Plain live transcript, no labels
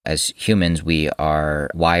As humans, we are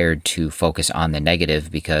wired to focus on the negative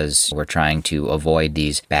because we're trying to avoid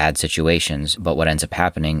these bad situations. But what ends up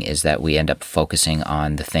happening is that we end up focusing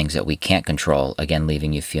on the things that we can't control, again,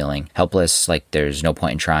 leaving you feeling helpless, like there's no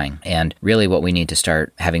point in trying. And really what we need to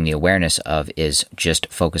start having the awareness of is just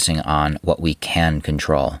focusing on what we can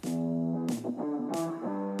control.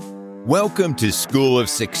 Welcome to School of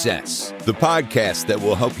Success, the podcast that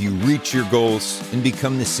will help you reach your goals and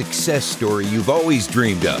become the success story you've always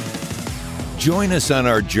dreamed of. Join us on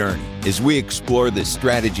our journey as we explore the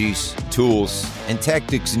strategies, tools, and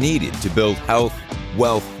tactics needed to build health,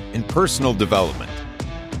 wealth, and personal development.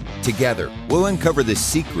 Together, we'll uncover the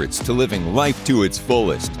secrets to living life to its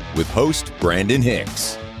fullest with host Brandon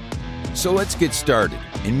Hicks. So let's get started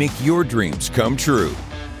and make your dreams come true.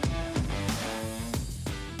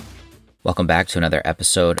 Welcome back to another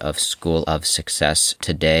episode of School of Success.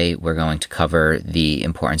 Today, we're going to cover the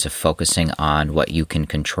importance of focusing on what you can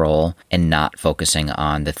control and not focusing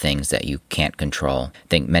on the things that you can't control. I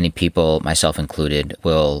think many people, myself included,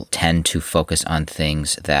 will tend to focus on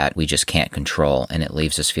things that we just can't control, and it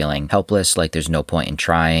leaves us feeling helpless, like there's no point in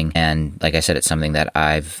trying. And like I said, it's something that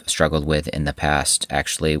I've struggled with in the past.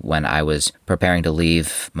 Actually, when I was preparing to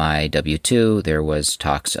leave my W-2, there was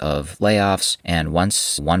talks of layoffs, and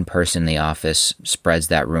once one person in the office spreads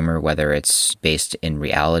that rumor, whether it's based in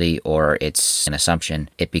reality or it's an assumption,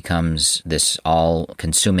 it becomes this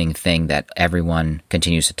all-consuming thing that everyone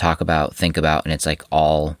continues to talk about, think about, and it's like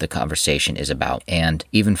all the conversation is about. And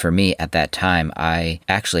even for me at that time, I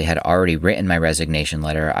actually had already written my resignation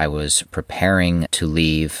letter. I was preparing to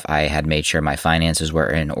leave. I had made sure my finances were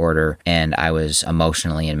in order, and I was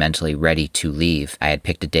emotionally and mentally ready to leave. I had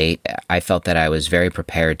picked a date. I felt that I was very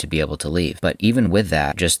prepared to be able to leave. But even with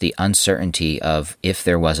that, just the uncertainty of if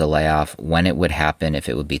there was a layoff, when it would happen, if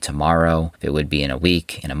it would be tomorrow, if it would be in a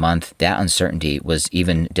week, in a month, that uncertainty was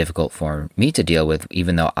even difficult for me to deal with,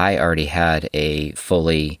 even though I already had a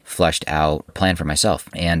fully fleshed out plan for myself.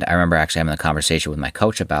 And I remember actually having a conversation with my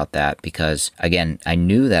coach about that because, again, I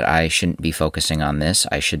knew that I shouldn't be focusing on this.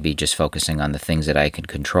 I should be just focusing on the things that I could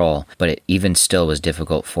control. But it even still was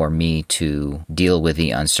difficult for me to deal with the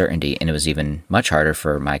uncertainty. And it was even much harder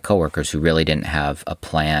for my coworkers who really didn't have a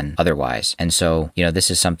plan otherwise. And so, this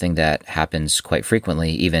is something that happens quite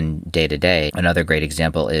frequently, even day to day. Another great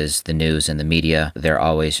example is the news and the media. They're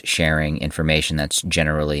always sharing information that's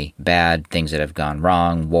generally bad, things that have gone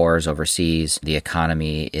wrong, wars overseas, the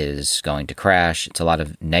economy is going to crash. It's a lot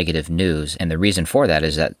of negative news. And the reason for that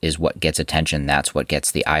is what gets attention. That's what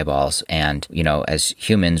gets the eyeballs. And, as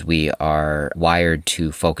humans, we are wired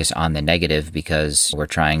to focus on the negative because we're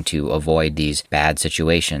trying to avoid these bad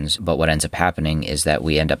situations. But what ends up happening is that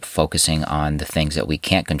we end up focusing on the things that we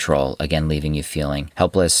can't control, again, leaving you feeling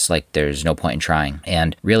helpless, like there's no point in trying.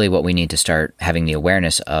 And really what we need to start having the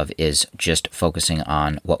awareness of is just focusing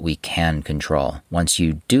on what we can control. Once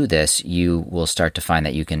you do this, you will start to find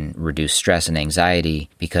that you can reduce stress and anxiety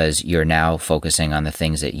because you're now focusing on the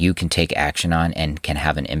things that you can take action on and can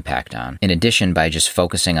have an impact on. In addition, by just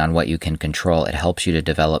focusing on what you can control, it helps you to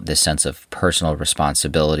develop this sense of personal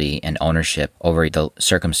responsibility and ownership over the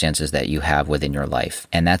circumstances that you have within your life.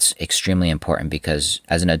 And that's extremely important because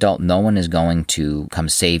as an adult, no one is going to come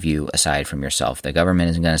save you aside from yourself. The government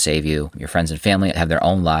isn't going to save you. Your friends and family have their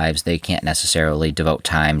own lives. They can't necessarily devote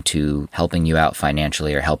time to helping you out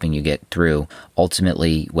financially or helping you get through.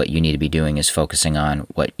 Ultimately, what you need to be doing is focusing on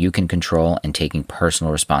what you can control and taking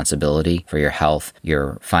personal responsibility for your health,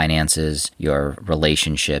 your finances, your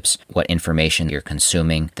relationships, what information you're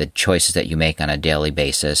consuming, the choices that you make on a daily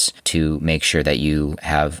basis to make sure that you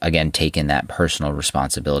have, again, taken that personal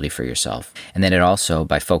responsibility for yourself. And then it also,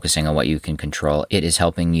 by focusing on what you can control, it is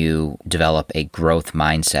helping you develop a growth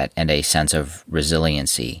mindset and a sense of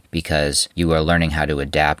resiliency because you are learning how to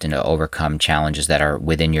adapt and to overcome challenges that are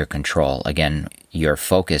within your control. Again, your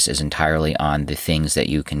focus is entirely on the things that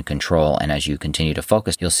you can control. And as you continue to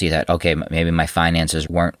focus, you'll see that, okay, maybe my finances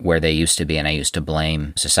weren't where they used to be, and I used to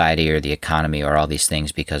blame society or the economy or all these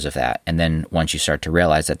things because of that. And then once you start to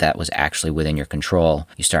realize that that was actually within your control,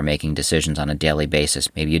 you start making decisions on a daily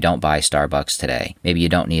basis. Maybe you don't buy Starbucks today. Maybe you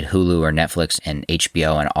don't need Hulu or Netflix and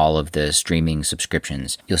HBO and all of the streaming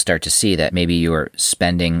subscriptions. You'll start to see that maybe you're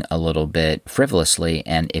spending a little bit frivolously,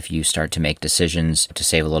 and if you start to make decisions to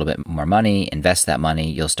save a little bit more money, invest invest that money,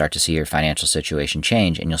 you'll start to see your financial situation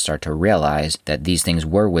change, and you'll start to realize that these things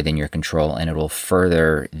were within your control, and it will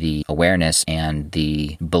further the awareness and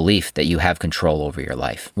the belief that you have control over your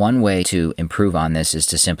life. One way to improve on this is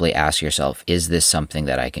to simply ask yourself, is this something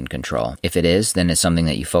that I can control? If it is, then it's something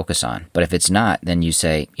that you focus on. But if it's not, then you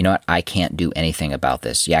say, you know what, I can't do anything about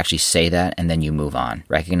this. You actually say that, and then you move on.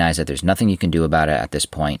 Recognize that there's nothing you can do about it at this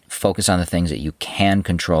point. Focus on the things that you can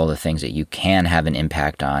control, the things that you can have an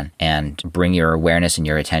impact on, and bring your awareness and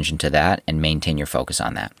your attention to that and maintain your focus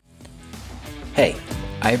on that. Hey,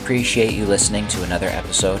 I appreciate you listening to another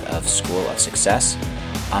episode of School of Success.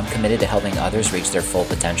 I'm committed to helping others reach their full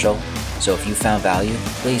potential, so if you found value,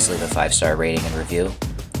 please leave a 5-star rating and review.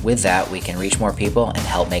 With that, we can reach more people and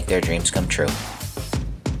help make their dreams come true.